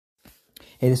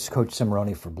Hey, this is Coach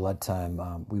Cimarroni for Blood Time.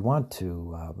 We want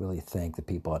to really thank the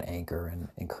people at Anchor and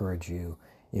encourage you,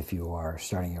 if you are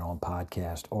starting your own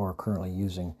podcast or currently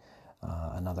using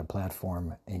another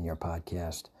platform in your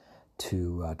podcast,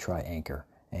 to try Anchor.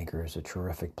 Anchor is a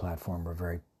terrific platform. We're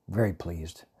very, very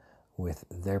pleased with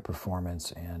their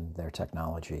performance and their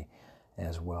technology,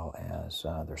 as well as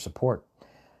their support.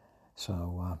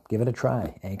 So give it a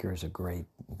try. Anchor is a great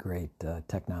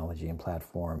technology and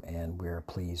platform, and we're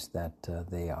pleased that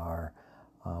they are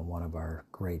one of our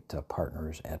great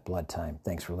partners at Blood Time.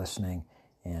 Thanks for listening,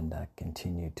 and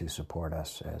continue to support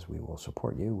us as we will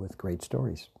support you with great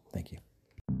stories. Thank you.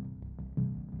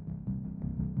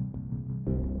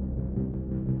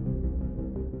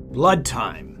 Blood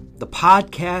Time, the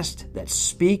podcast that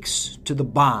speaks to the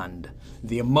bond,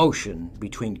 the emotion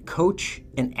between coach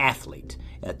and athlete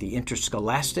at the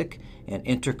interscholastic and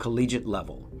intercollegiate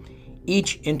level.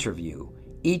 Each interview,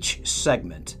 each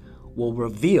segment will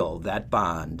reveal that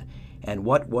bond and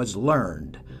what was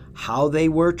learned, how they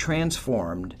were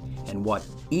transformed, and what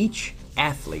each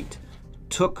athlete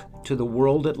took to the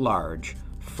world at large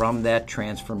from that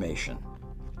transformation.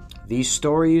 These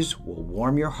stories will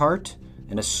warm your heart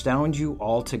and astound you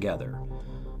altogether.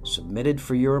 Submitted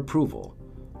for your approval.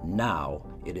 Now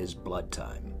it is Blood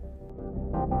Time.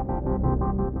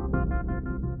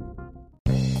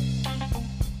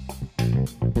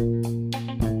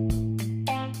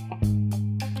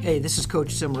 Hey, this is Coach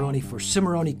Cimarroni for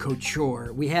Cimarroni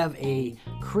Couture. We have a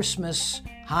Christmas,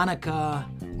 Hanukkah,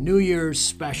 New Year's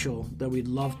special that we'd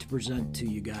love to present to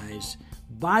you guys.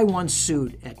 Buy one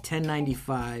suit at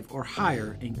 $10.95 or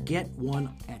higher and get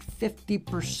one at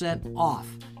 50% off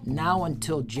now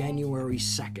until January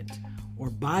 2nd. Or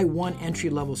buy one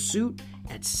entry-level suit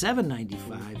at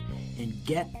 $7.95 and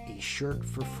get a shirt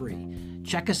for free.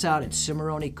 Check us out at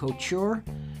Cimarroni Couture.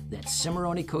 That's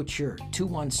Cimarroni Couture,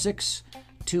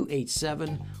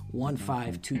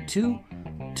 216-287-1522,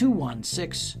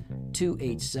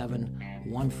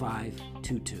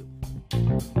 216-287-1522.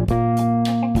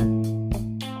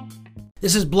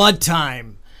 This is Blood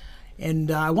Time, and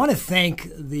I want to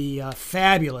thank the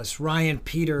fabulous Ryan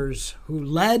Peters, who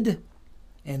led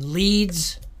and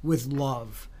leads with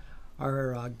love.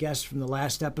 Our guest from the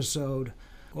last episode,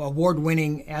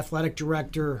 award-winning athletic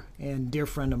director and dear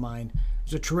friend of mine. It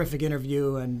was a terrific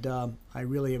interview, and I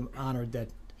really am honored that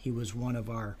he was one of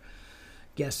our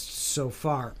guests so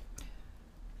far.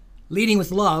 Leading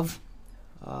with love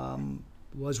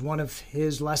was one of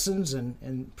his lessons,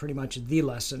 and pretty much the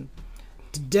lesson.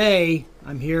 Today,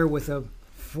 I'm here with a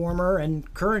former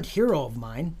and current hero of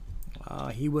mine.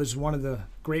 He was one of the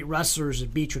great wrestlers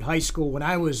at Beechwood High School when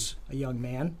I was a young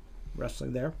man,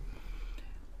 wrestling there.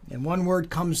 And one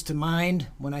word comes to mind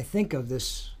when I think of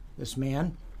this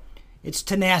man. It's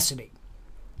tenacity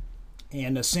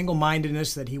and a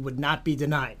single-mindedness that he would not be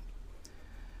denied.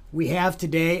 We have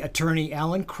today attorney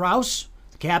Alan Kraus,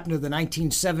 the captain of the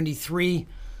 1973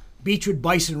 Beechwood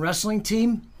Bison wrestling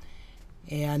team,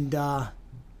 and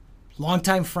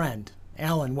longtime friend.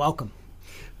 Alan, welcome.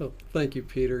 Well, thank you,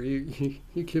 Peter. You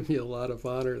give me a lot of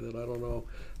honor that I don't know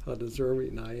how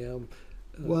deserving I am.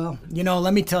 Well,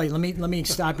 let me tell you. Let me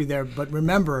stop you there. But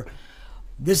remember,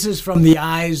 this is from the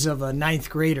eyes of a ninth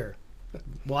grader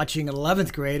watching an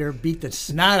 11th grader beat the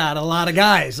snot out of a lot of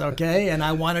guys. Okay, and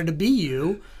I wanted to be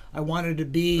you. I wanted to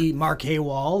be Mark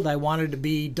Haywald. I wanted to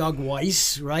be Doug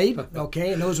Weiss, right?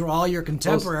 Okay, and those were all your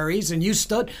contemporaries, and you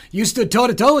stood toe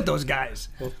to toe with those guys.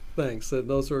 Well, thanks. And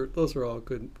those are all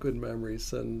good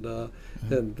memories, and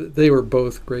they were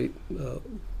both great,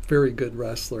 very good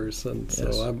wrestlers. And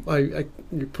yes. So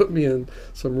you put me in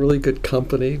some really good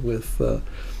company with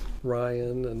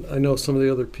Ryan, and I know some of the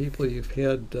other people you've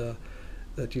had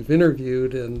that you've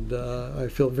interviewed, and I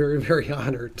feel very, very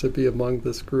honored to be among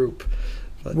this group.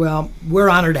 But well, we're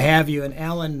honored to have you. And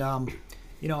Alan,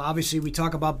 obviously we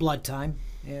talk about Blood Time,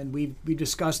 and we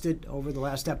discussed it over the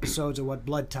last episodes of what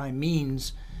Blood Time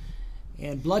means.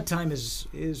 And Blood Time is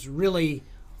really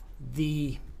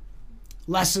the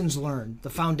lessons learned, the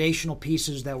foundational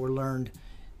pieces that were learned,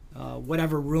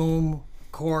 whatever room,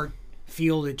 court,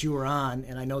 field that you were on.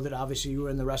 And I know that obviously you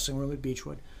were in the wrestling room at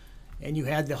Beechwood, and you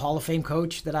had the Hall of Fame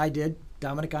coach that I did,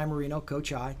 Dominic I. Marino,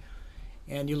 Coach I,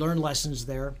 and you learned lessons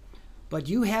there. But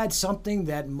you had something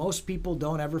that most people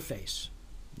don't ever face.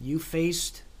 You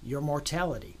faced your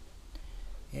mortality.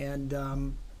 And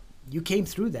you came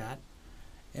through that.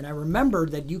 And I remember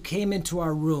that you came into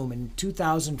our room in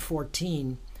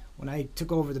 2014 when I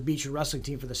took over the Beechwood wrestling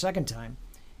team for the second time,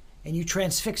 and you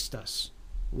transfixed us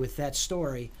with that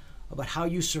story about how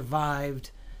you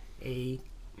survived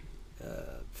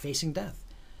facing death.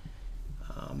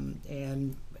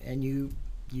 And you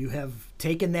you have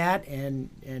taken that and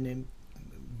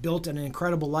built an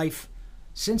incredible life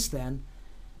since then.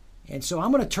 And so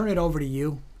I'm going to turn it over to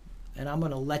you, and I'm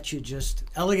going to let you just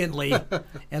elegantly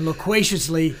and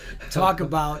loquaciously talk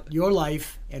about your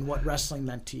life and what wrestling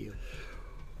meant to you.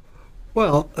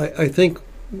 Well, I think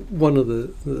one of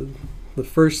the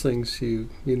first things you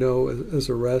know as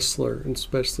a wrestler, and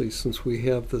especially since we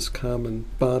have this common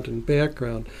bond and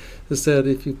background, is that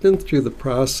if you've been through the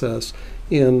process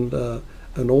and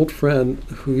an old friend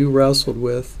who you wrestled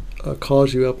with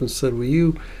calls you up and said, will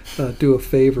you do a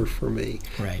favor for me?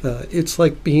 Right. It's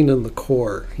like being in the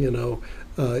Corps, you know.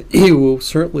 You will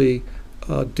certainly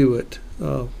do it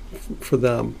for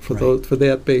them, for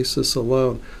that basis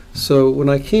alone. So when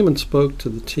I came and spoke to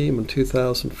the team in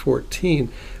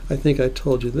 2014, I think I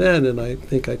told you then, and I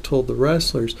think I told the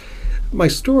wrestlers, my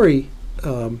story,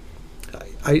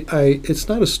 it's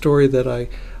not a story that I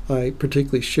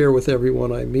particularly share with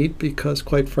everyone I meet because,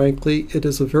 quite frankly, it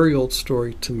is a very old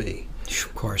story to me.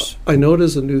 Of course. I know it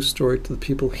is a new story to the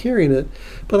people hearing it,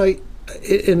 but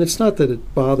and it's not that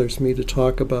it bothers me to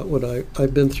talk about what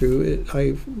I've been through.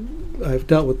 I've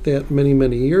dealt with that many,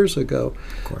 many years ago.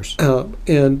 Of course.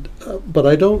 But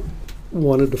I don't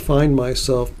want to define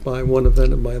myself by one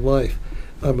event in my life.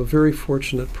 I'm a very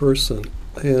fortunate person,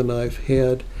 and I've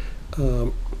had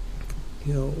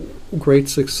great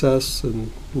success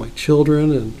in my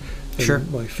children and Sure.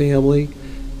 my family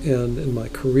and in my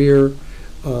career.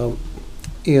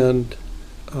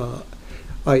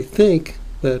 I think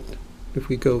that if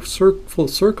we go full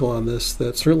circle on this,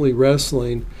 that certainly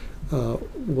wrestling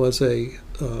was the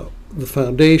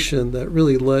foundation that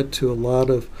really led to a lot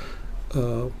of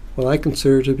what I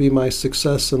consider to be my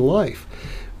success in life.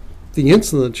 The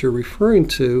incident you're referring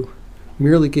to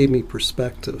merely gave me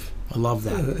perspective. I love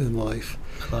that. In life.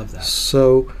 I love that.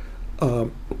 So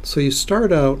you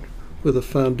start out with a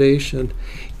foundation,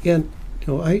 and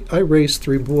I raised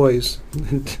 3 boys,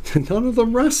 and none of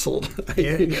them wrestled.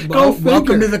 Well,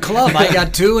 welcome to the club. I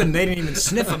got 2, and they didn't even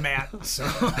sniff a mat. So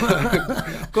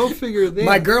go figure that.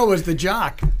 My girl was the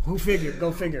jock. Go figure,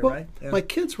 well, right? Yeah. My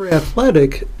kids were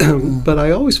athletic, but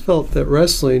I always felt that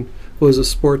wrestling was a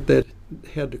sport that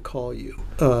had to call you.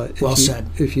 Well said.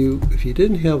 If you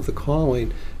didn't have the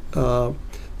calling,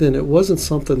 then it wasn't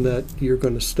something that you're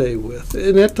going to stay with.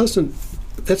 And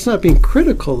that's not being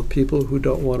critical of people who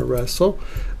don't want to wrestle.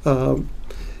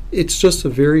 It's just a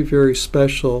very, very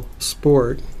special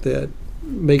sport that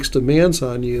makes demands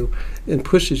on you and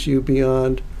pushes you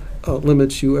beyond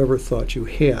limits you ever thought you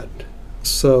had.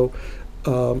 So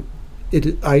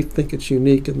I think it's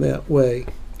unique in that way.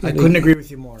 I couldn't agree with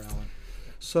you more, Alan.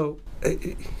 So,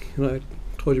 I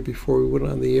told you before we went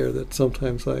on the air that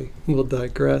sometimes I will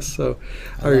digress. So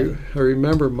I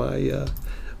remember my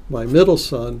middle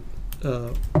son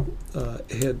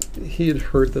he had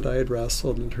heard that I had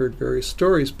wrestled and heard various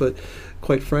stories, but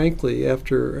quite frankly,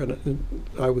 after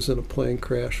I was in a plane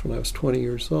crash when I was 20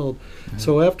 years old. Mm-hmm.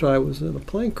 So after I was in a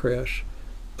plane crash,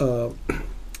 I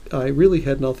really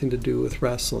had nothing to do with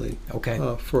wrestling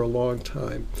for a long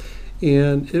time.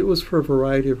 And it was for a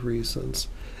variety of reasons.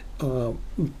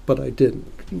 But I didn't.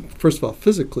 First of all,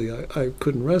 physically, I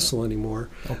couldn't wrestle anymore.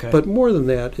 Okay. But more than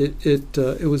that,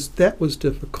 that was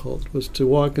difficult. Was to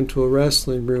walk into a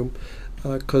wrestling room,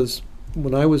 because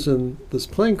when I was in this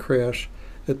plane crash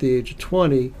at the age of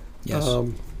 20, yes.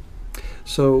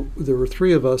 So there were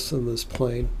 3 of us in this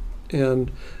plane,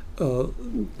 and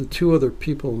the 2 other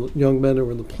people, young men who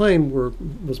were in the plane,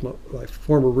 was my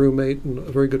former roommate and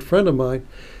a very good friend of mine,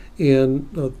 and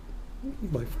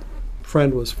my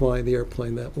friend was flying the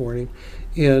airplane that morning,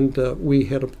 and we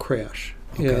had a crash.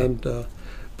 Okay. And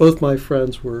both my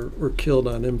friends were killed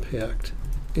on impact.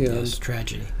 And yes,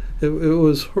 tragedy. It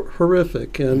was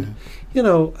horrific. And,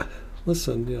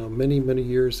 listen, many, many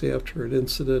years after an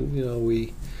incident,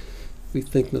 we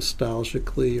think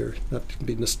nostalgically, or not to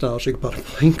be nostalgic about a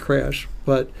plane crash,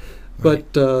 but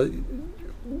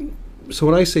so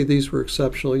when I say these were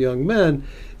exceptional young men,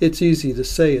 it's easy to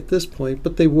say at this point,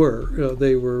 but they were.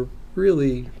 They were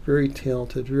really very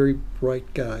talented, very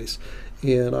bright guys.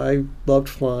 And I loved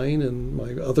flying, and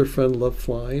my other friend loved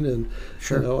flying, and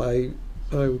sure. I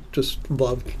just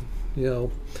loved,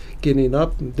 getting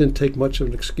up, and didn't take much of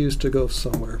an excuse to go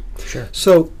somewhere. Sure.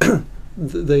 So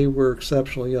they were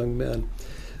exceptional young men.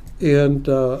 And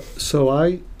so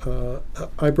I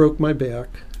broke my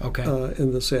back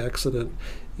in this accident,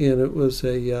 and it was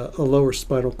a lower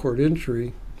spinal cord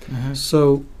injury. Mm-hmm.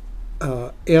 So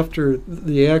after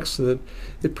the accident,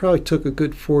 it probably took a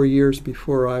good 4 years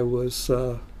before I was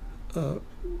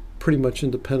pretty much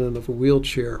independent of a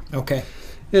wheelchair. Okay.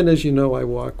 And as you know, I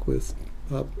walk with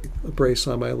a brace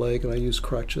on my leg, and I use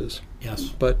crutches. Yes.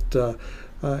 But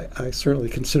I certainly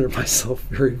consider myself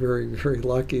very, very, very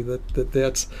lucky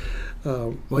that's.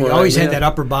 Well, you always had that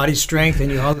upper body strength,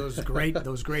 and you had those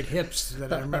great hips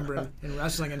that I remember in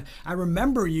wrestling. And I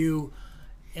remember you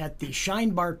at the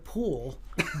Scheinbart pool,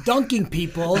 dunking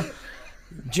people,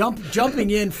 jumping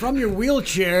in from your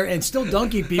wheelchair and still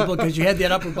dunking people because you had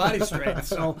that upper body strength.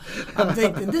 So I'm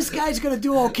thinking, this guy's going to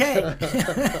do okay.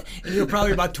 And you were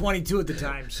probably about 22 at the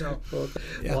time. So,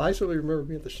 well, I certainly remember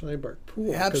being at the Scheinbart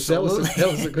pool. Absolutely.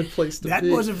 That was a good place to be. That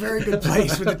was a very good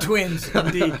place for the Twins,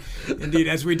 indeed,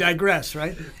 as we digress,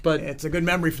 right? But it's a good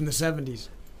memory from the 70s.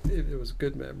 It was a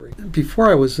good memory. Before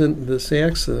I was in this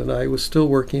accident, I was still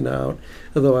working out,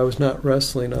 although I was not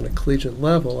wrestling on a collegiate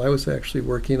level. I was actually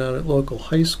working out at local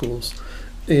high schools,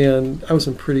 and I was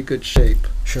in pretty good shape.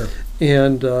 Sure.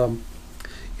 And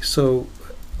so,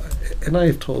 and I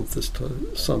have told this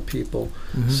to some people.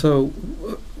 Mm-hmm. So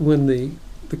when the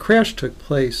crash took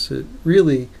place, it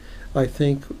really, I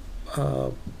think,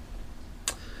 I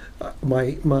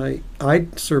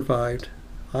survived,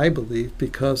 I believe,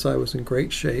 because I was in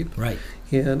great shape. Right.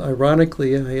 And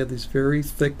ironically, I had these very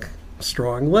thick,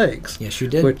 strong legs. Yes, you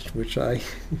did. Which I...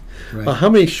 Right. How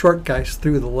many short guys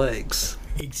threw the legs?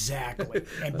 Exactly.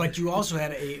 But you also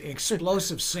had an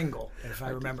explosive single, if I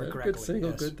remember correctly. Good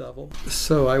single, yes. Good double.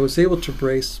 So I was able to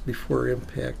brace before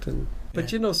impact. But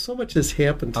so much has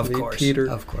happened to me, Peter.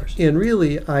 Of course. And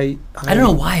really, I don't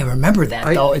know why I remember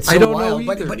that, though. It's so I don't wild.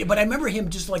 know either. But I remember him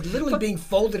just like literally being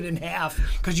folded in half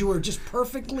because you were just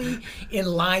perfectly in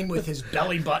line with his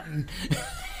belly button.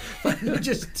 you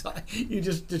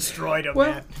just destroyed him,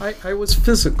 man. I was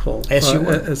physical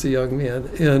as a young man.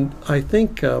 And I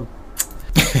think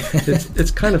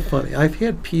it's kind of funny. I've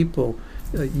had people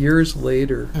years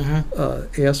later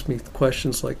ask me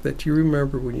questions like that. Do you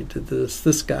remember when you did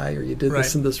this guy, or you did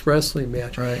this in this wrestling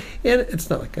match? Right. And it's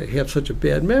not like I have such a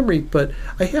bad memory, but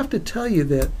I have to tell you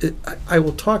that I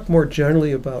will talk more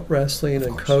generally about wrestling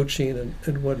and coaching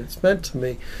and what it's meant to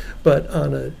me, but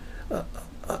on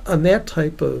that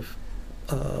type of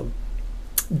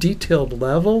detailed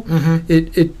level,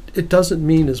 it doesn't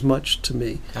mean as much to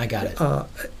me. I got it.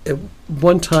 At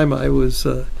one time I was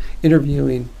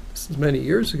interviewing, many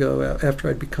years ago, after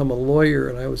I'd become a lawyer,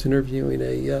 and I was interviewing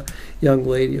a young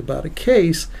lady about a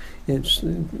case, and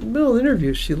in the middle of the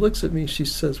interview, she looks at me, she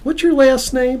says, "What's your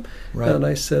last name?" Right. And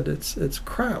I said, it's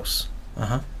Krause.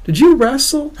 Uh-huh. Did you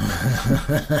wrestle?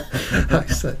 I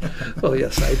said, "Well,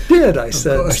 yes, I did." I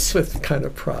said, with kind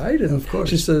of pride. And of course.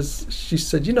 She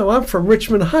said, I'm from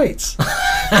Richmond Heights.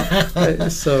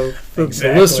 So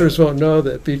the listeners won't know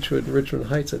that Beechwood and Richmond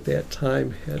Heights at that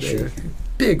time had a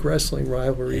big wrestling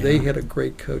rivalry. Yeah. They had a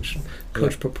great coach.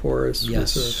 Coach Paporis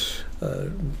was a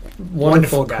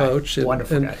wonderful coach.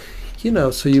 Wonderful guy.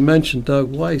 So you mentioned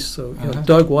Doug Weiss. So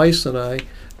Doug Weiss and I,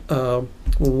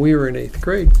 when we were in 8th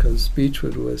grade, because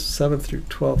Beechwood was 7th through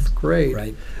 12th grade.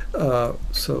 Right.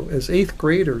 So as 8th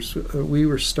graders, we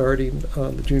were starting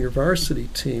on the junior varsity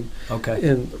team. Okay.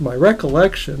 And my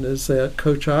recollection is that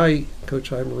Coach I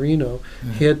Marino,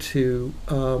 had to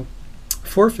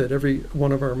forfeit every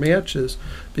one of our matches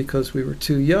because we were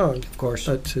too young, of course,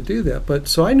 to do that. But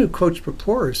so I knew Coach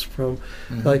Paporis from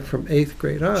 8th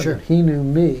grade on. Sure. He knew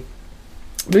me.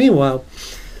 Meanwhile,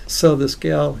 so this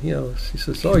gal, she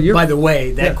says, "Oh, you're." By the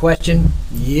way, that question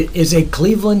is a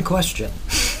Cleveland question,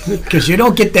 because you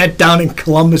don't get that down in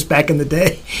Columbus back in the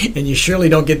day, and you surely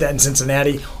don't get that in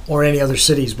Cincinnati or any other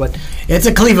cities. But it's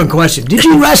a Cleveland question. Did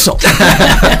you wrestle?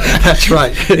 That's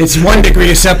right. It's 1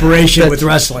 degree of separation with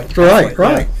wrestling. Right.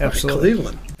 Yeah, absolutely.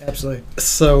 Cleveland. Absolutely.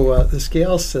 So this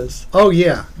gal says, "Oh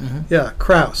yeah,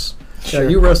 Krause. Sure. Yeah,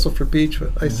 you wrestled for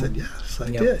Beechwood." I said, "Yes,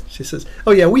 I did." She says,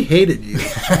 "Oh yeah, we hated you."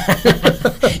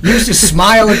 You used to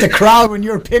smile at the crowd when you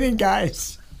were pinning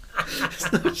guys.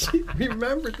 So she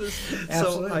remembered this.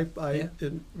 Absolutely. So I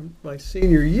in my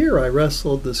senior year, I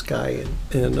wrestled this guy,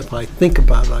 and if I think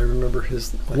about it, I remember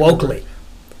his locally.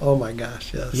 Oh my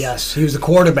gosh, yes. Yes, he was the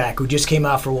quarterback who just came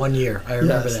out for 1 year. I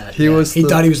remember that. He was. He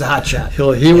thought he was the hot shot.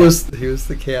 He was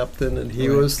the captain, and he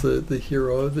was the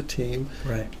hero of the team.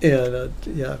 Right. And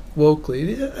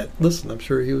Wokley. Yeah, listen, I'm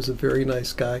sure he was a very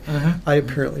nice guy. I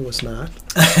apparently was not.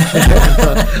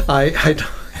 I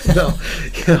don't.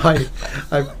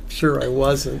 I'm sure I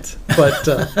wasn't. But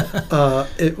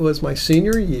it was my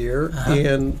senior year,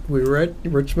 and we were at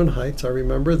Richmond Heights. I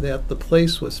remember that the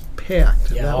place was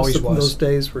packed. Yeah, that always was. Those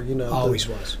days were, always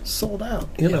was sold out.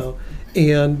 You know,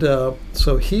 and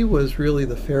so he was really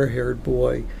the fair-haired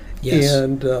boy. Yes.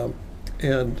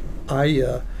 And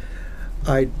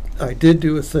I did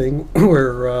do a thing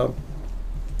where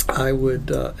I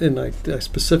would, and I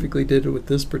specifically did it with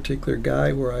this particular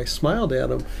guy where I smiled at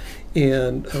him,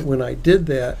 and when I did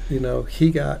that,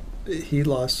 he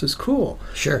lost his cool.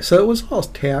 Sure. So it was all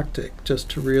tactic just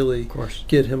to really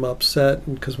get him upset,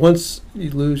 and because once you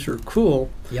lose your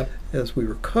cool, as we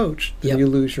were coached, then you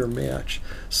lose your match.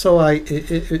 So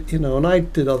and I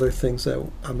did other things that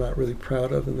I'm not really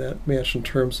proud of in that match in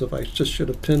terms of I just should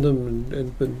have pinned him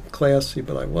and been classy,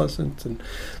 but I wasn't. And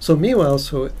so meanwhile,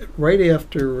 right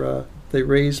after they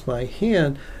raised my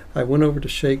hand, I went over to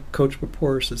shake Coach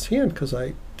Paporis' hand because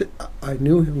I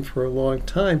knew him for a long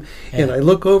time, and I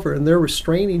look over and they're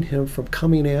restraining him from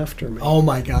coming after me. Oh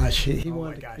my gosh! He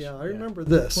wanted. Yeah, I remember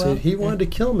this. Well, he wanted to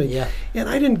kill me. Yeah. And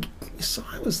I didn't. So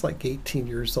I was like 18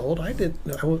 years old. I didn't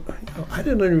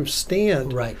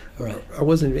understand. Right. I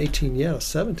wasn't 18 yet. I was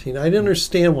 17. I didn't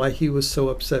understand why he was so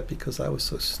upset because I was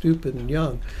so stupid and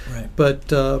young. Right.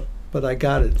 But I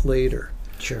got it later.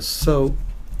 Sure. So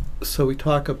we're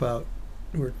talking about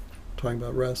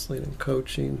wrestling and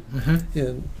coaching,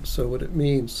 and so what it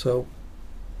means. So,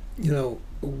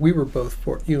 we were both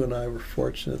you and I were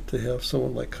fortunate to have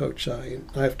someone like Coach I, and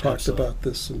I've talked about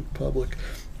this in public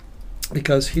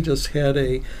because he just had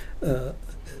an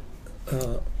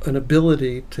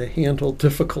ability to handle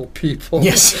difficult people.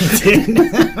 Yes, he did.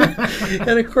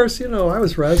 And of course, I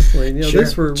was wrestling. Sure.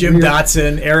 These were Jim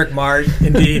Dotson, Eric Mart,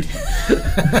 indeed.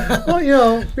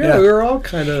 Well, we were all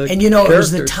kind of. And it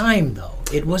was the time, though.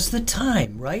 It was the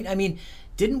time, right? I mean,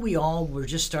 didn't we all were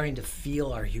just starting to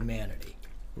feel our humanity,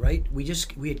 right? We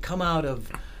had come out of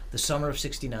the summer of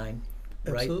 '69,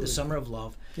 right? Absolutely. The summer of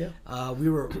love. Yeah. We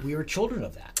were children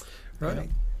of that. Right.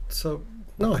 So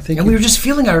no, I think. And we were just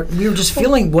feeling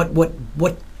feeling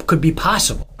what could be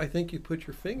possible. I think you put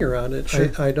your finger on it.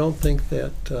 Sure. I don't think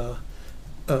that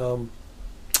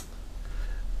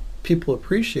people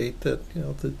appreciate that.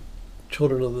 The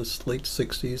children of the late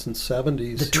 60s and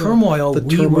 70s. The turmoil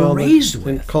we were raised with.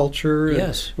 And culture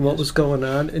and what was going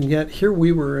on. And yet here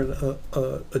we were in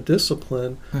a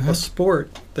discipline, a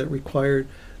sport that required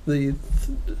a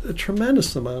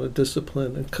tremendous amount of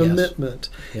discipline and commitment.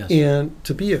 Yes. And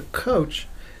to be a coach,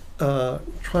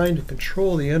 trying to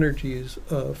control the energies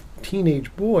of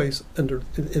teenage boys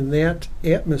in that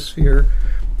atmosphere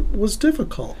was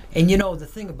difficult. And the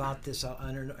thing about this, I'll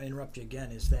interrupt you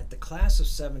again, is that the class of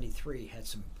 '73 had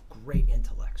some great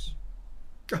intellects.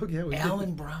 Oh yeah, we Alan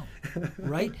did. Brown,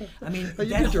 right? I mean, you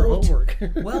did your homework.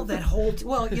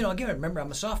 Again, remember I'm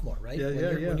a sophomore, right?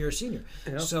 When you're a senior.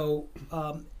 Yeah. So,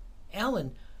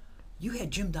 Alan, you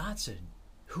had Jim Dotson,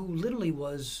 who literally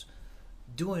was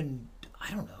doing,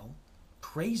 I don't know,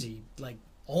 crazy like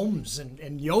ohms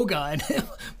and yoga and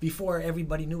before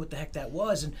everybody knew what the heck that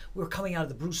was. And we were coming out of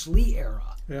the Bruce Lee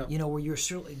era, where you're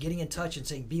certainly getting in touch and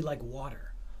saying, be like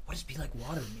water. What does be like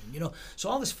water mean? So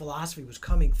all this philosophy was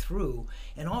coming through,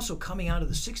 and also coming out of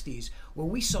the 60s where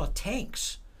we saw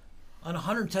tanks on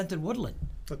 110th and Woodland.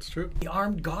 That's true. The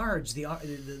armed guards,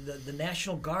 the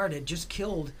National Guard had just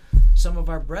killed some of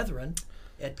our brethren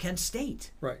at Kent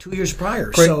State 2 years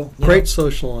prior. Great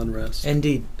social unrest.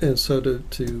 Indeed. And so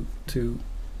to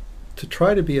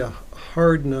try to be a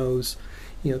hard-nosed,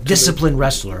 disciplined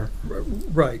wrestler,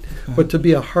 right? But to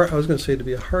be a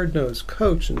hard-nosed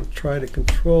coach and try to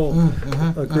control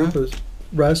a group of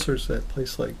wrestlers at a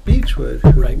place like Beechwood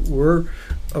who were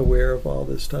aware of all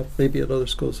this stuff. Maybe at other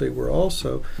schools they were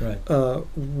also.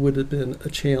 Would have been a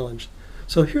challenge.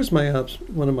 So here's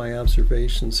one of my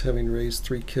observations, having raised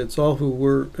 3 kids, all who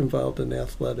were involved in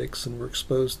athletics and were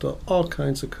exposed to all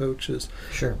kinds of coaches.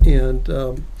 Sure. And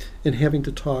having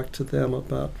to talk to them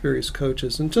about various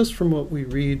coaches. And just from what we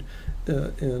read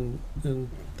in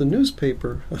the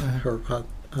newspaper or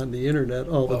on the internet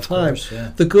all the time,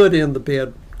 the good and the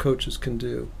bad coaches can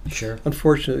do. Sure.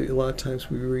 Unfortunately, a lot of times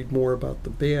we read more about the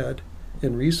bad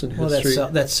in recent history.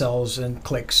 That sells and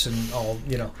clicks and all,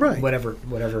 whatever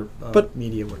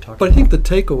media we're talking about. But I think the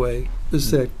takeaway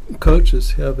is that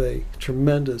coaches have a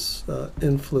tremendous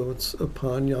influence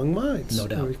upon young minds. No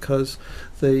doubt. Because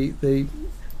they're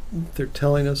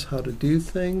telling us how to do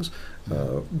things,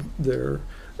 they're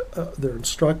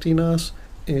instructing us,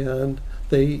 and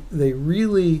they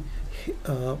really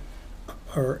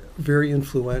are very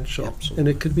influential. Absolutely. And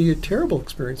it could be a terrible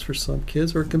experience for some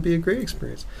kids, or it can be a great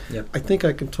experience. Yep. I think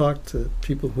I can talk to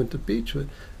people who went to Beechwood.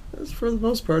 It was, for the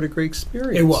most part, a great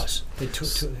experience. It was.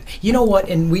 You know what?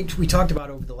 And we talked about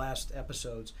over the last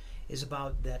episodes is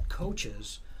about that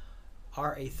coaches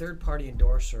are a third-party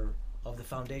endorser of the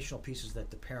foundational pieces that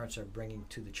the parents are bringing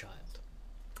to the child.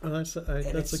 That's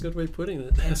a good way of putting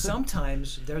it. And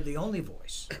sometimes they're the only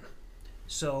voice.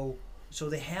 So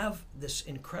they have this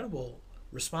incredible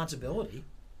responsibility,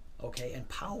 and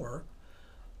power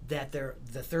that they're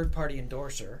the third party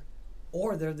endorser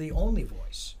or they're the only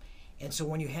voice. And so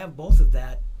when you have both of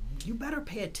that, you better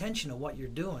pay attention to what you're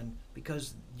doing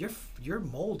because you're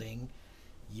molding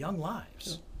young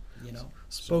lives. You know,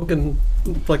 spoken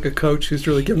like a coach who's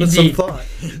really given it some thought.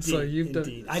 Indeed, so you've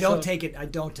indeed. done. I don't take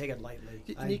it lightly.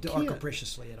 Or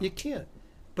capriciously at all. You can't.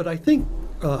 But I think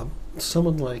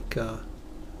someone like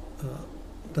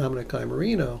Dominic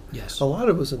Imerino, yes, a lot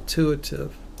of it was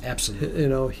intuitive. Absolutely. You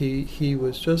know, he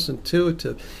was just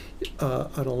intuitive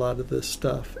on a lot of this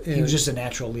stuff. And he was just a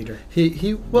natural leader.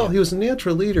 He was a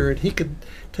natural leader, and he could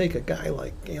take a guy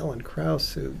like Alan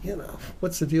Krauss, who, you know,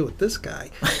 what's the deal with this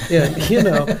guy, and you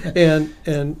know,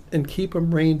 and keep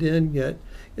him reined in, yet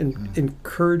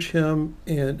encourage him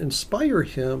and inspire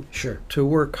him to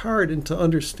work hard and to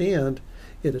understand,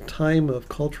 at a time of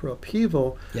cultural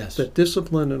upheaval, that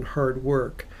discipline and hard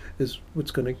work is what's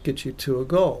going to get you to a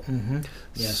goal.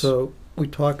 Yes. So we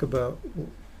talk about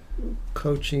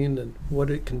coaching and what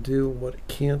it can do and what it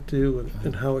can't do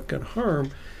and how it can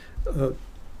harm.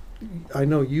 I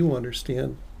know you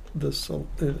understand this,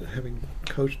 having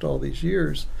coached all these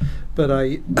years, but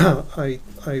I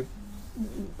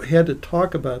had to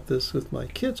talk about this with my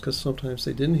kids because sometimes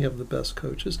they didn't have the best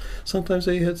coaches. Sometimes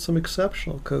they had some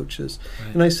exceptional coaches.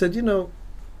 Right. And I said, you know,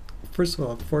 first of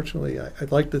all, fortunately,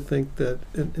 I'd like to think that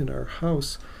in our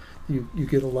house, you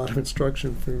get a lot of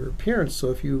instruction from your parents.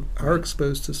 So if you are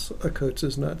exposed to a coach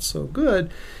that's not so good,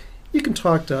 you can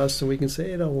talk to us and we can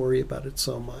say, hey, don't worry about it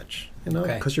so much. You know,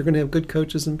 because you're going to have good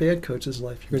coaches and bad coaches in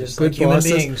life. You're going to have good human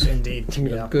bosses. Beings, indeed. You're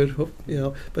gonna have good, you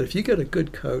know. But if you get a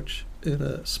good coach in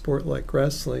a sport like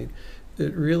wrestling,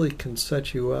 it really can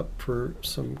set you up for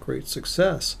some great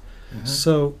success.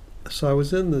 So I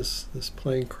was in this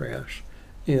plane crash,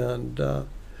 and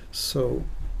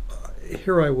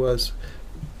here I was.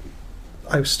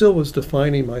 I still was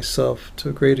defining myself to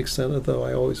a great extent, although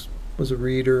I always was a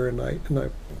reader, and I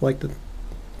like to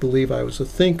believe I was a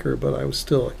thinker, but I was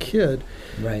still a kid.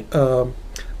 Right. But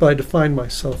I defined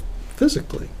myself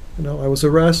physically. You know, I was a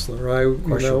wrestler.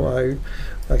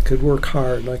 I could work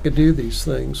hard and I could do these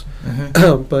things.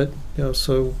 But you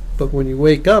know, but when you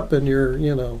wake up and you're,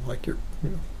 you know, like you're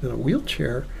in a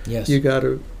wheelchair, you got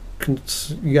to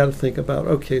think about,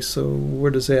 okay, so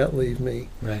where does that leave me?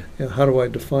 Right. You know, how do I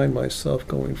define myself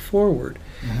going forward?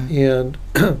 And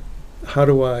how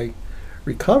do I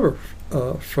recover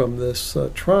from this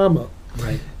trauma?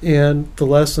 Right. And the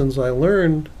lessons I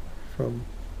learned from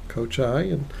Coach I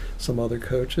and some other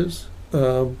coaches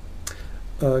got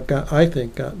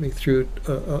me through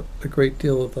a great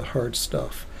deal of the hard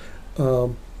stuff.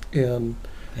 And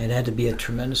it had to be a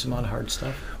tremendous amount of hard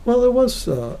stuff. Well, it was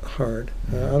hard.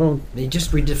 You're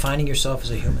just redefining yourself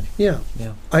as a human. Yeah.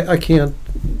 I can't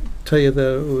tell you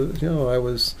that it was, you know, I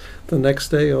was the next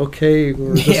day, okay,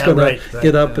 we're just going to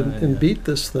get up and beat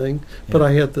this thing. But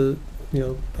I had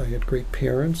I had great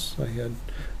parents. I had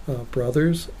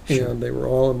brothers, and they were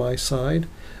all on my side.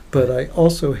 But I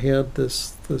also had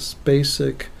this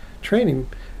basic training,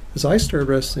 as I started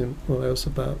wrestling when I was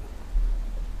about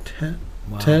 10.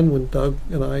 Wow. 10 when Doug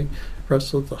and I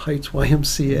wrestled at the Heights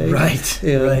YMCA. Right.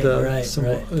 And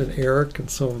and Eric and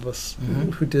some of us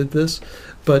who did this.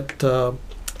 But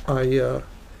I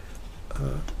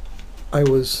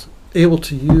was able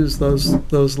to use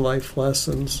those life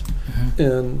lessons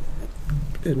and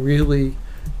really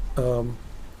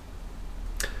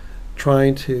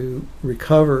trying to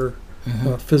recover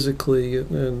physically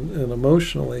and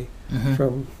emotionally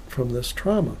from this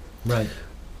trauma. Right.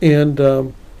 And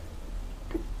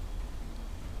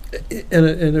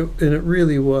it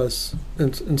really was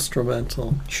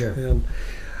instrumental. Sure. And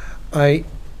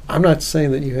I'm not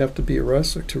saying that you have to be a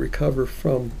wrestler to recover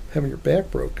from having your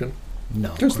back broken.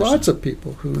 No. There's lots of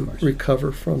people who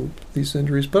recover from these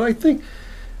injuries, but I think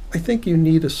you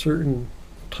need a certain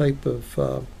type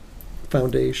of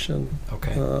foundation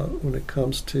when it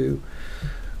comes to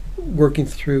working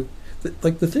through.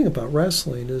 Like the thing about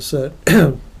wrestling is that,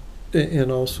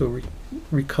 and also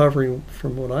recovering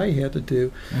from what I had to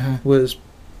do, was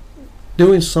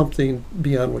doing something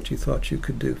beyond what you thought you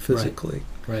could do physically.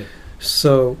 Right.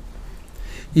 So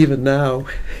even now,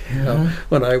 you know,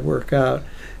 when I work out,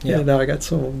 you know, I got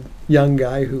some young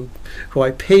guy who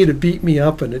I pay to beat me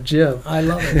up in a gym. I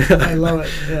love it. I love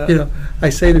it. Yeah. You know, I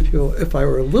say to people, if I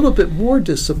were a little bit more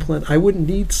disciplined, I wouldn't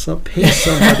need pay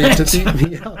somebody to beat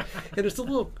me up. And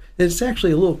it's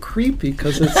actually a little creepy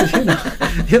because it's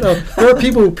you know there are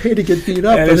people who pay to get beat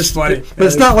up, but it's funny. But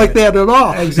it's not like that at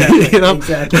all. Exactly. You know?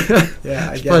 Exactly. Yeah,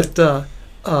 I get it.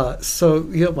 But so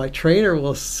you know, my trainer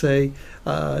will say,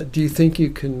 "Do you think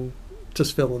you can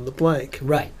just fill in the blank?"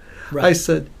 Right. I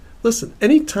said, listen,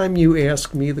 anytime you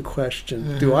ask me the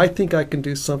question, do I think I can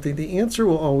do something, the answer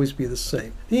will always be the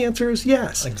same. The answer is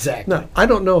yes. Exactly. Now, I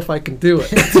don't know if I can do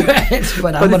it.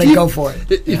 But I'm going to go for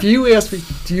it. If you ask me,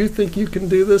 do you think you can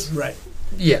do this? Right.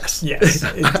 Yes. Yes.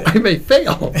 I may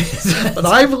fail, but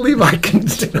I believe I can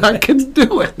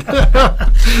do it.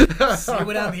 See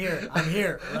what I'm here. I'm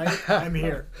here, right? I'm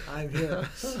here.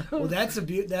 Well, that's a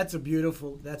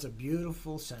beautiful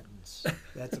sentence.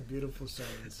 That's a beautiful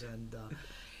sentence, and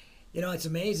it's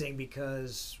amazing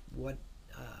because what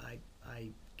I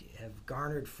have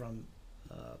garnered from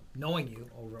knowing you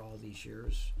over all these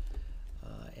years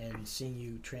and seeing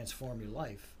you transform your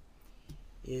life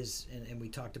is, and we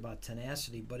talked about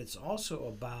tenacity, but it's also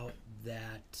about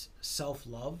that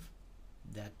self-love,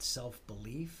 that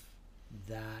self-belief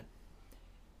that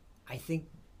I think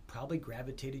probably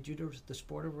gravitated you to the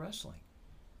sport of wrestling.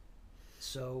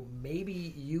 So maybe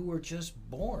you were just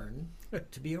born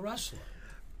to be a wrestler.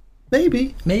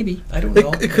 Maybe. I don't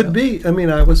know. It could be. I mean,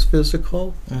 I was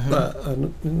physical.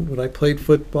 When I played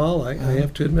football, I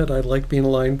have to admit I liked being a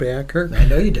linebacker. I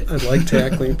know you did. I liked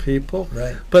tackling people.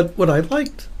 Right. But what I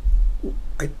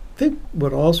think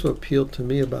what also appealed to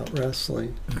me about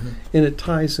wrestling, and it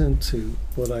ties into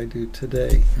what I do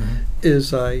today,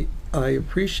 is I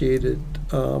appreciated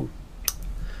the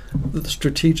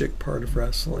strategic part of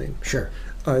wrestling. Sure.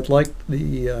 I liked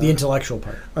the intellectual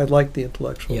part. I liked the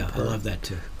intellectual part. Yeah, I love that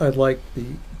too. I liked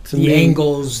the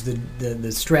angles,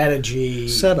 the strategy,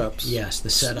 setups. Yes, the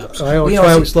setups. I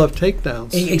always love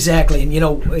takedowns. Exactly, and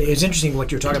it's interesting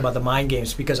what you're talking about, the mind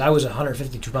games, because I was a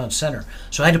 152-pound center,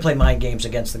 so I had to play mind games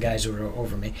against the guys who were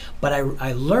over me. But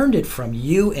I learned it from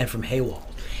you and from Haywald.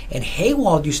 And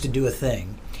Haywald used to do a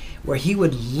thing where he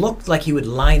would look like he would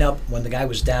line up when the guy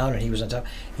was down and he was on top.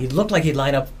 He looked like he'd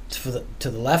line up to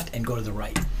the left and go to the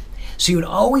right. So he would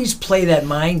always play that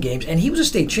mind games, and he was a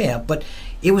state champ, but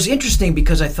it was interesting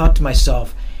because I thought to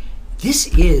myself, this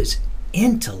is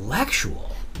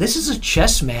intellectual. This is a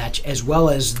chess match as well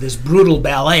as this brutal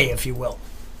ballet, if you will.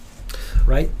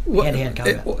 Right? Hand-to-hand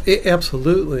combat.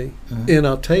 Absolutely. And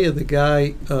I'll tell you, the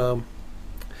guy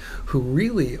who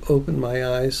really opened my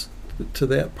eyes to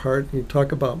that part, and you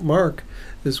talk about Mark,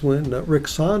 is when Rick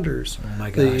Saunders, oh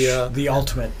my gosh, the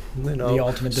ultimate,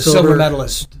 the silver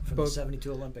medalist from the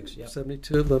 72 Olympics. Yep.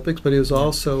 72 Olympics, but he was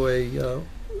also a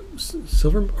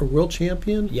world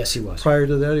champion. Yes, he was. Prior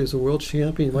to that, he was a world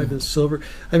champion. He might have been silver.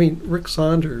 I mean, Rick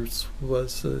Saunders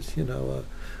was,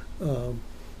 an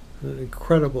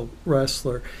incredible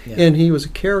wrestler, and he was a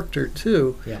character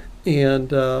too. Yeah. And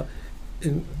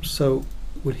so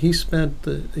when he spent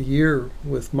a year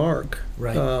with Mark,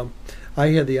 right. I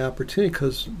had the opportunity,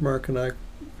 because Mark and I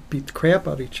beat the crap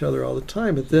out of each other all the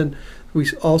time, but then we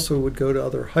also would go to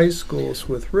other high schools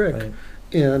with Rick, right.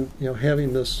 And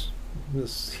having this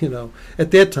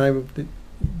at that time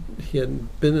he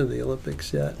hadn't been in the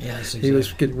Olympics yet. Yes, exactly. He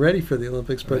was getting ready for the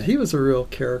Olympics, but right. He was a real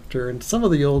character, and some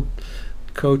of the old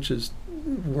coaches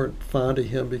weren't fond of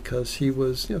him because he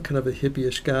was kind of a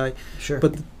hippie-ish guy. Sure.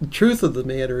 But the truth of the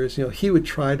matter is,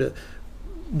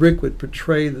 Rick would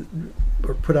portray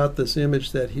or put out this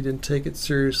image that he didn't take it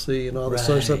seriously and all this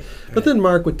other stuff. Right. But then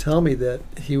Mark would tell me that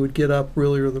he would get up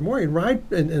really early in the morning, ride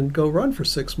and go run for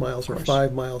 6 miles or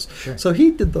 5 miles. Sure. So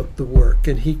he did the work,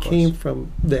 and he came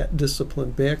from that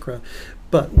disciplined background.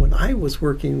 But when I was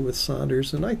working with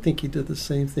Saunders, and I think he did the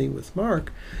same thing with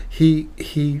Mark, he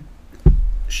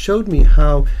showed me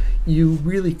how you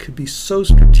really could be so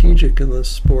strategic in this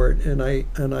sport, and I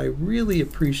really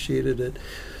appreciated it.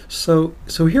 So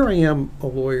here I am, a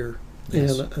lawyer,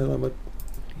 yes. and I'm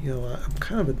I'm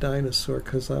kind of a dinosaur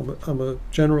because I'm a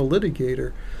general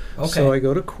litigator. Okay. So I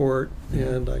go to court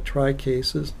and I try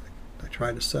cases. I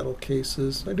try to settle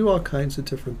cases. I do all kinds of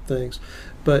different things,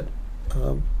 but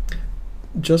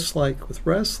just like with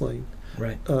wrestling,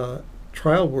 right.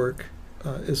 Trial work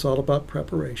is all about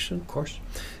preparation. Of course.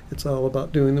 It's all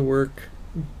about doing the work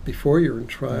before you're in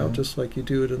trial, just like you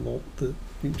do it in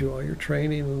you do all your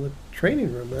training in the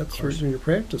training room. That's in your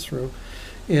practice room,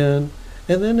 and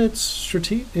then it's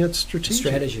strategic.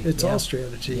 Strategy. It's all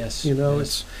strategy. Yes.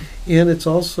 It's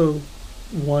also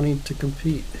wanting to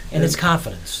compete, and it's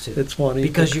confidence too. It's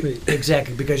wanting to compete.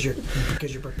 because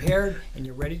you're prepared and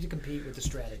you're ready to compete with the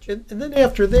strategy. And then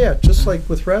after that, just like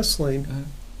with wrestling,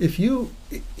 if you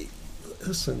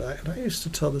listen, I used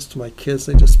to tell this to my kids.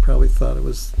 They just probably thought it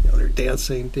was their dad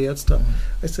saying dad stuff.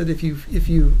 I said, if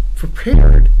you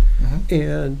prepared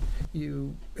and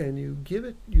you give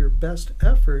it your best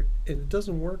effort and it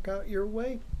doesn't work out your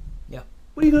way,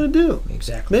 what are you going to do?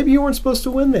 Exactly. Maybe you weren't supposed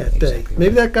to win that day. Exactly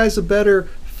Maybe right. that guy's a better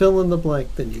fill in the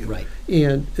blank than you. Right.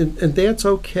 And that's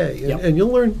okay. And, Yep. and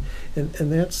you'll learn, and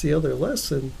that's the other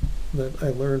lesson that I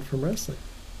learned from wrestling.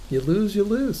 You lose, you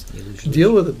lose.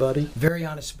 Deal with it, buddy. Very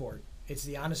honest sport. It's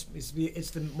the honest.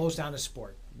 It's the most honest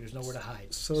sport. There's nowhere to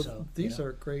hide. So these you know.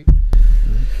 are great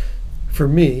for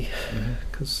me,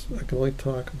 because I can only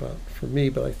talk about for me,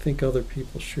 but I think other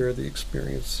people share the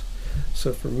experience.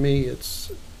 So for me,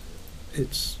 it's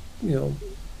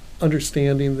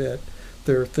understanding that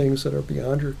there are things that are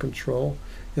beyond your control,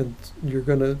 and you're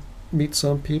going to meet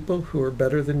some people who are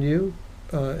better than you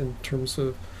in terms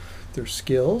of their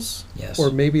skills, Yes.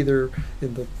 or maybe they're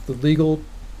in the legal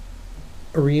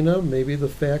arena. Maybe the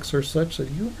facts are such that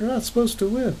you're not supposed to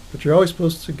win, but you're always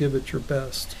supposed to give it your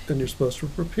best, and you're supposed to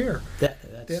prepare.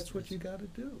 That's what you got to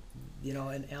do. You know,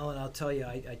 and Alan, I'll tell you,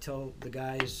 I tell the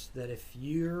guys that if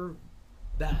your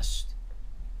best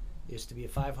is to be a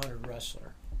 500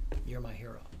 wrestler, you're my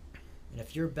hero. And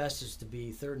if your best is to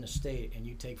be third in the state and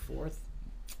you take fourth,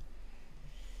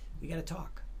 we got to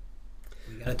talk.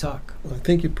 We got to talk. Well, I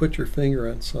think you put your finger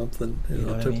on something You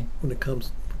know what I mean? when it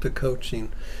comes to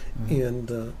coaching.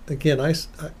 And again,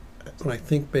 when I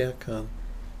think back on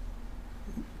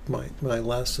my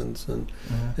lessons and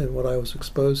what I was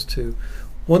exposed to,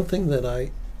 one thing that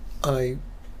I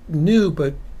knew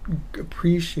but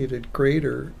appreciated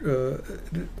greater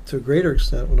to a greater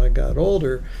extent when I got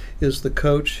older is the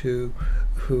coach who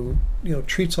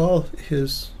treats all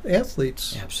his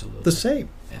athletes Absolutely. the same.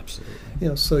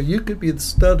 Absolutely. So you could be the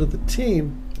stud of the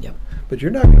team, Yep. but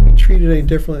you're not going to be treated any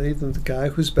differently than the guy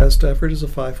whose best effort is a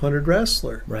 500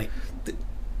 wrestler. Right.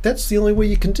 That's the only way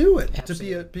you can do it,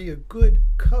 Absolutely. to be a good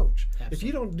coach. Absolutely. If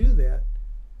you don't do that,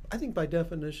 I think by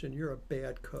definition you're a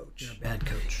bad coach. You're a bad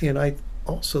coach. And I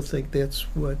also think that's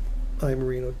what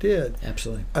Marino did.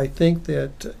 Absolutely. I think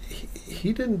that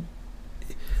he didn't.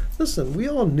 Listen, we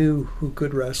all knew who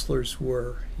good wrestlers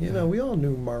were. We all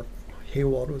knew Mark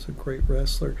Haywald was a great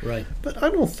wrestler. Right. But I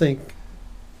don't think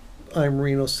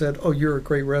Marino said, "Oh, you're a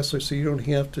great wrestler, so you don't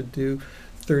have to do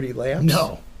 30 laps."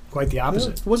 No, quite the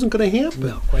opposite. It wasn't going to happen.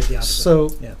 No, quite the opposite. So,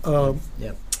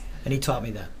 yeah. And he taught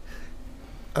me that.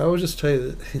 I will just tell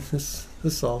you that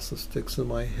this also sticks in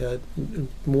my head in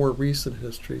more recent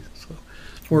history. So,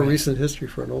 more recent history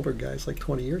for an older guy is like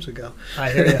 20 years ago.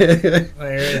 I hear you. I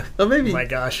hear you. Well, maybe. Oh my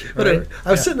gosh. Whatever. Right?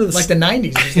 I was sitting in like the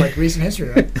 90s is like recent history,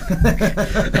 right?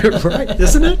 right,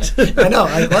 isn't it? I know.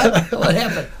 Like what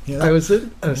happened? You know? I was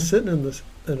sitting in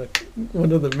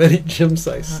one of the many gyms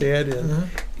I sat in,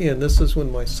 and this is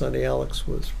when my son Alex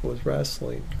was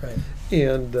wrestling. Right.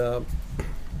 And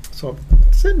so I'm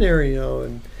sitting there,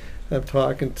 and I'm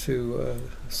talking to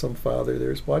some father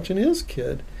there's watching his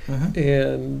kid,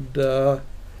 and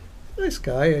nice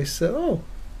guy. I said,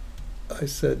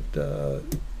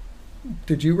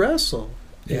 did you wrestle?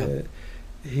 Yeah.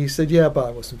 He said, yeah, but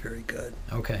I wasn't very good.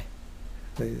 Okay.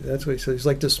 That's what he said. He's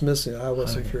like dismissing. I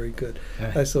wasn't very good.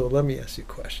 Right. I said, well, let me ask you a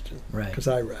question. Right. Because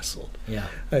I wrestled. Yeah.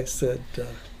 I said,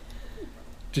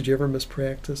 did you ever miss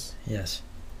practice? Yes.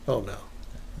 Oh, no.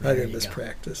 There I didn't you miss go.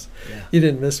 practice. Yeah. You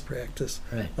didn't miss practice.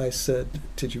 Right. I said,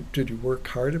 did you work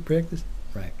hard at practice?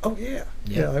 Right. Oh, yeah.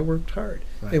 Yeah. Yeah, I worked hard.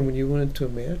 Right. And when you went into a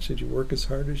match, did you work as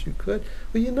hard as you could?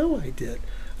 Well, I did.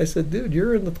 I said, dude,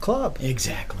 you're in the club.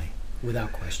 Exactly.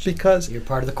 Without question. Because You're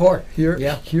part of the core. you're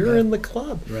Yeah. in the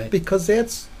club. Right. Because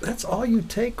that's all you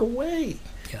take away.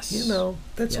 Yes.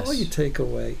 That's all Yes. you take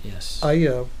away. Yes.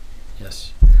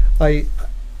 Yes. I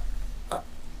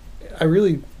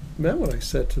really meant what I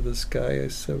said to this guy. I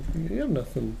said, you have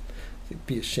nothing to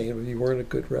be ashamed of. You weren't a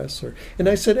good wrestler. And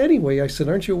I said, anyway,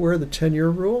 aren't you aware of the 10-year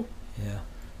rule? Yeah.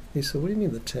 He said, what do you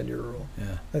mean the 10-year rule?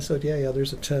 Yeah. I said, yeah,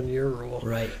 there's a 10-year rule.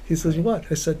 Right. He says, what?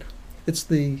 I said, it's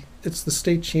the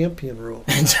state champion rule.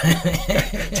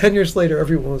 10 years later,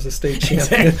 everyone was a state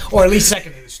champion. Or at least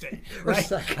second in the state, right?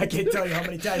 second. I can't tell you how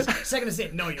many times. Second in the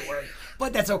state, no, you weren't.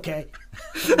 But that's okay.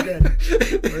 We're good.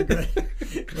 We're good.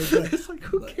 We're good. It's like,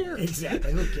 who cares?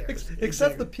 Exactly. Who cares?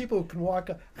 Except the people who can walk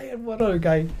up. I had one other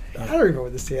guy, I don't remember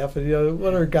when this happened,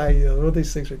 one other guy, one of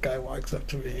these things, a guy walks up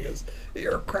to me, he goes,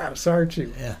 you're a Kraus, aren't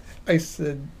you? Yeah. I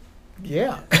said,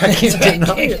 yeah, I can't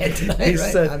deny it. He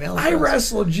said, I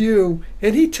wrestled you,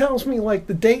 and he tells me like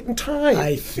the date and time.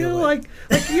 I feel it. like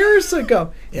years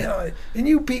ago. Yeah. And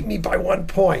you beat me by 1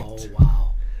 point. Oh, wow.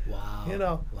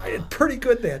 Wow. I did pretty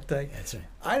good that day. That's right.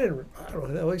 I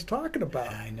don't know what he's talking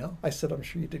about. I know. I said, I'm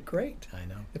sure you did great. I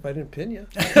know. If I didn't pin you.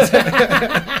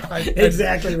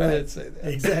 Exactly right. I didn't say that.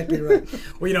 Exactly right.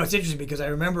 Well, it's interesting because I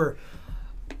remember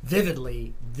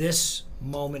vividly this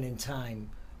moment in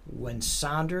time when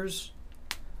Saunders,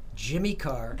 Jimmy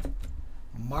Carr,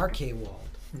 Mark Haywald,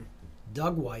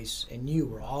 Doug Weiss, and you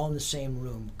were all in the same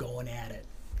room going at it.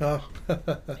 Oh.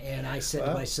 And I said to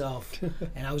Wow. myself,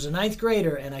 and I was a ninth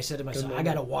grader, and I said to myself, I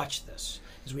got to watch this.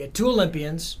 Because we had 2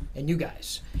 Olympians and you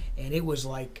guys. And it was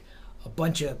like a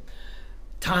bunch of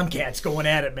tomcats going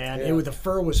at it, man. Yeah. The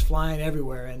fur was flying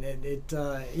everywhere. And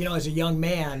you know, as a young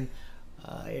man,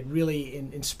 it really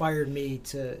inspired me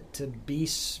to be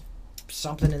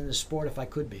something in the sport if I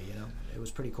could be, you know. It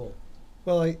was pretty cool.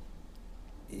 Well,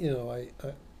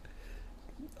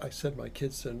 I said my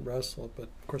kids didn't wrestle, but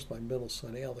of course my middle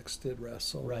son Alex did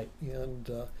wrestle. Right.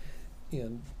 And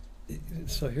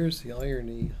so here's the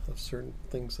irony of certain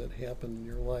things that happen in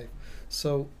your life.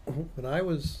 So when I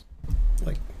was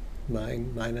like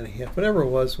 9 and a half, whatever it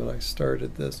was when I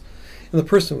started this, and the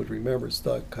person would remember is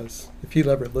Doug, because if he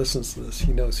ever listens to this,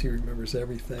 he knows he remembers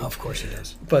everything. Of course he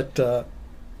does. But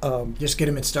Just get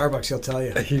him at Starbucks, he'll tell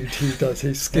you. he does.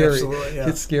 He's scary. Absolutely, yeah.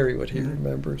 It's scary what he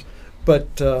remembers.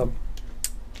 But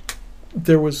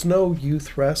there was no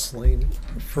youth wrestling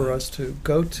for us to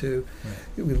go to.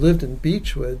 Right. We lived in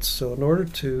Beechwood, so in order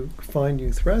to find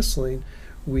youth wrestling,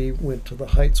 we went to the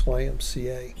Heights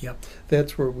YMCA. Yep.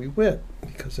 That's where we went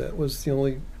because that was the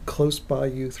only close by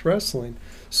youth wrestling.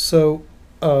 So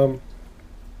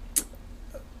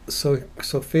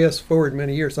so fast forward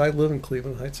many years. I live in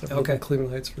Cleveland Heights. I've lived in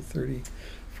Cleveland Heights for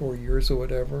 34 years or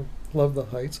whatever. Love the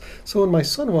Heights. So when my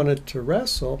son wanted to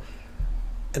wrestle,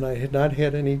 and I had not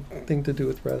had anything to do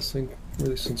with wrestling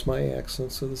really since my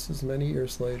accident, so this is many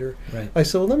years later, Right. I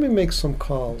said, well, let me make some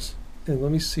calls and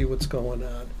let me see what's going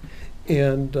on.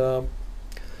 And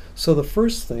so the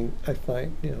first thing I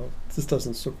find, you know, this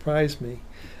doesn't surprise me,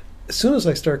 as soon as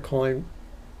I start calling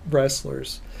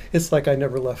wrestlers, it's like I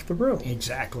never left the room.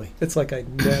 Exactly. It's like I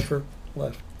never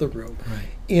left the room. Right.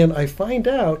 And I find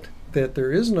out that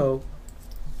there is no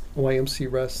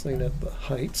YMC wrestling at the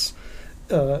Heights.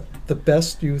 The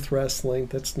best youth wrestling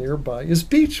that's nearby is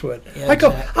Beechwood. Yeah, I go,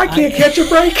 exactly. I can't catch a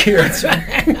break here.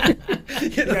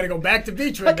 You got to go back to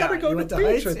Beechwood. I got to now. go You to went to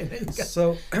Heights Beechwood. and then you got-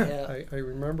 So Yeah. I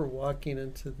remember walking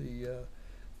into the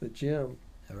gym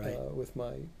Right. with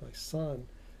my son,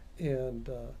 and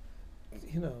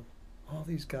you know, all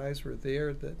these guys were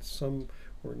there that some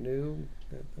were new,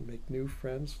 and make new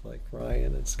friends like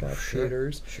Ryan and Scott Sure,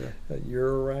 Peters. sure.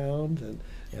 You're around, and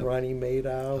Yep. Ronnie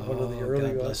Madow, one of the Oh, early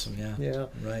God ones. bless him, yeah. Yeah.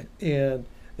 Right. And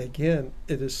again,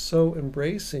 it is so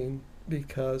embracing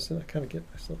because, and I kind of get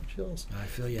myself chills. I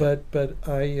feel you. But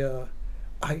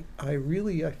I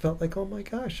really felt like, oh my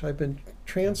gosh, I've been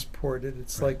transported.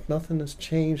 It's Right. like nothing has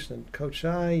changed. And Coach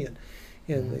I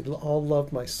and they all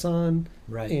love my son.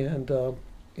 Right. And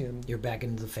You're back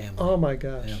into the family. oh my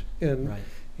gosh, and Right.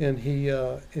 and he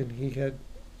had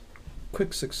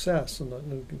quick success,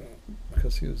 and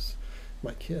because he was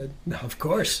my kid. No, Of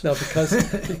course. no,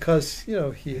 because you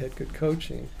know he had good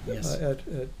coaching Yes. at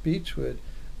Beechwood.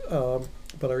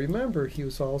 But I remember he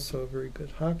was also a very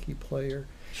good hockey player.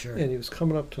 Sure. And he was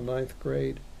coming up to ninth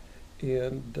grade,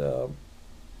 and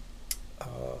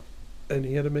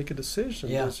he had to make a decision.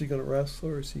 Yeah. Is he going to wrestle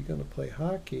or is he going to play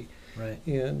hockey? Right.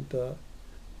 And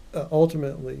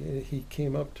ultimately, he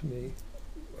came up to me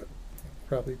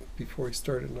probably before he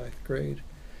started ninth grade,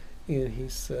 and he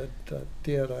said,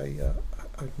 Dad,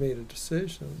 I've made a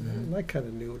decision. And I kind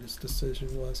of knew what his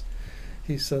decision was.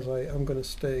 He says, I'm going to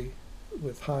stay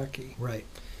with hockey. Right.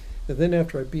 And then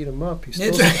after I beat him up, he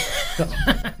still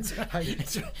That's right.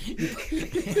 That's right.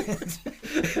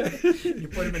 You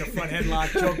put him in a front headlock,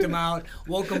 choked him out,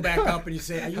 woke him back up, and you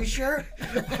say, "Are you sure?"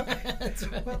 That's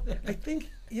right. Well, I think,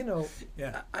 you know,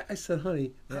 Yeah. I said,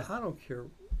 honey, Yeah. I don't care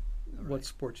what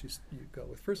sports you go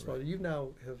with. First of all, you now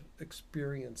have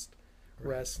experienced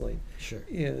wrestling. Sure.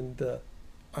 And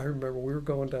I remember we were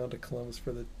going down to Columbus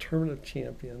for the Tournament of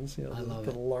Champions, you know, I love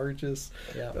the it. largest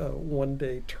Yeah.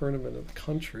 one-day tournament in the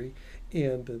country,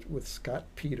 and with Scott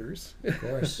Peters. Of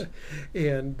course.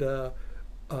 And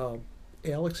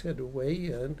Alex had to weigh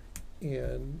in,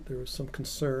 and there was some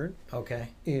concern. Okay.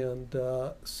 And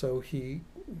so he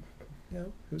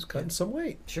was cutting some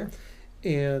weight. Sure.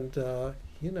 And,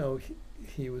 you know,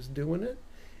 he was doing it.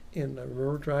 And I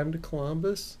remember driving to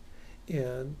Columbus,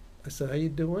 and I said, how you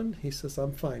doing? He says,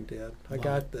 I'm fine, Dad. I Wow.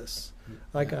 got this.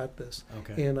 I got this.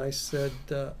 Okay. And I said,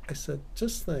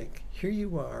 just think, here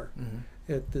you are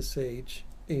Mm-hmm. at this age,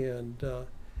 and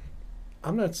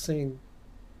I'm not saying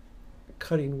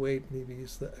cutting weight maybe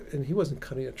is the, and he wasn't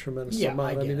cutting a tremendous Yeah, amount.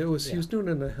 I I mean, get it it. was he Yeah. was doing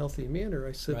it in a healthy manner.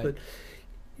 I said, Right. but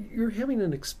you're having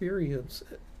an experience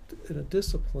in a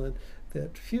discipline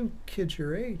that few kids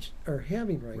your age are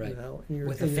having right now, and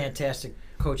With a fantastic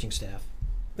coaching staff.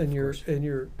 and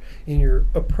you're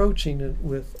approaching it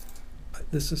with,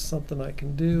 this is something I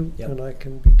can do, Yep. and I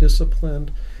can be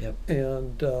disciplined. Yep.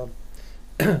 And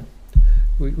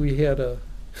we had a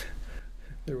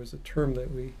there was a term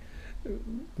that we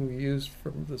used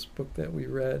from this book that we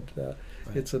read. Right.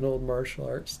 It's an old martial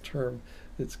arts term.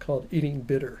 It's called eating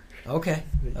bitter. Okay.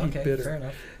 Eat Okay. bitter. Fair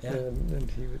enough. Yeah.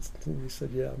 And he said,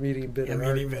 yeah, I'm eating bitter.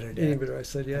 I'm eating bitter, Dad. Eating bitter. I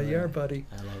said, yeah, I love you are, it. buddy.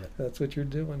 I love it. That's what you're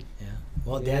doing. Yeah.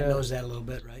 Well, Dad Yeah. knows that a little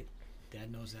bit, right?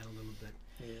 Dad knows that a little bit.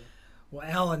 Yeah. Well,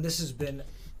 Alan, this has been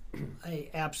an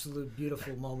absolute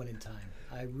beautiful moment in time.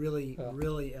 I really,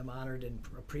 really am honored and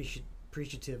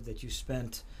appreciative that you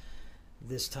spent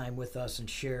this time with us and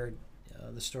shared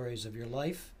the stories of your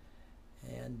life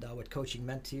and what coaching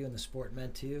meant to you and the sport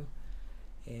meant to you,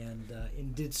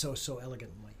 and did so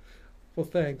elegantly. Well,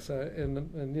 thanks. And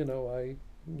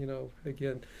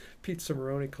again, Pete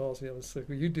Cimarroni calls me and says,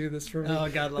 "Will you do this for me?" Oh,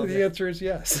 God love the you. answer is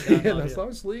yes. God love as you. long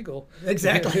as it's legal.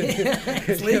 Exactly.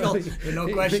 It's legal. There's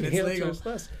no question. The It's answer legal. is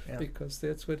yes, Yeah. because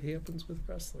that's what happens with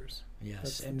wrestlers. Yes.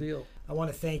 That's the And deal. I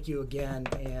want to thank you again.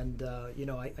 And,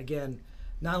 again,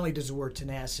 not only does the word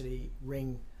tenacity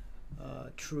ring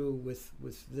true with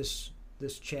this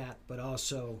chat, but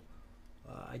also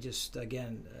I just,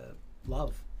 again,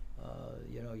 love.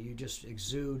 You just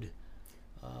exude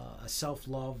a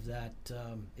self-love that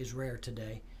is rare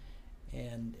today,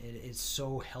 and it's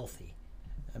so healthy.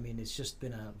 I mean, it's just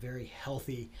been a very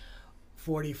healthy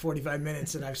 45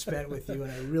 minutes that I've spent with you,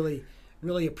 and I really,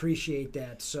 really appreciate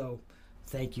that. So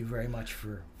thank you very much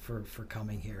for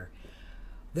coming here.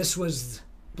 This was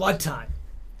Blood Time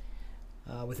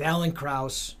with Alan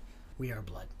Kraus. We are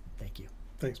blood. Thank you.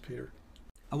 Thanks, Peter.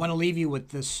 I want to leave you with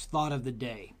this thought of the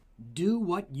day. Do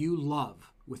what you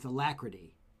love with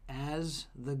alacrity as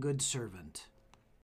the good servant.